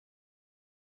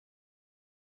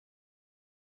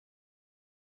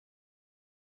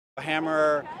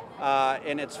Hammer,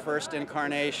 in its first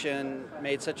incarnation,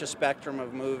 made such a spectrum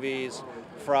of movies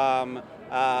from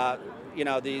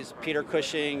these Peter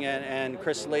Cushing and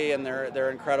Chris Lee and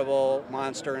their incredible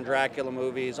monster and Dracula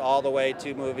movies, all the way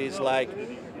to movies like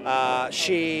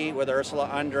She with Ursula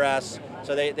Andress.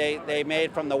 So they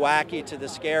made from the wacky to the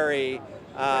scary,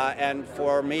 and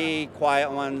for me,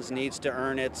 Quiet Ones needs to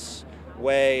earn its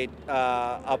way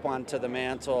up onto the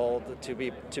mantle to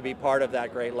be part of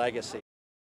that great legacy.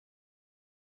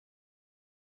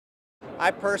 I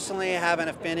personally have an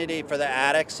affinity for the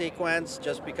attic sequence,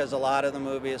 just because a lot of the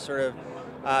movie is sort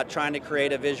of trying to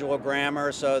create a visual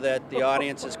grammar so that the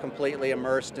audience is completely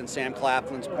immersed in Sam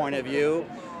Claflin's point of view,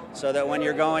 so that when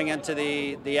you're going into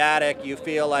the attic, you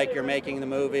feel like you're making the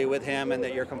movie with him and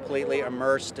that you're completely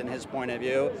immersed in his point of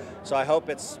view. So I hope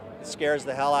it scares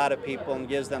the hell out of people and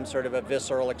gives them sort of a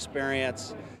visceral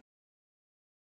experience.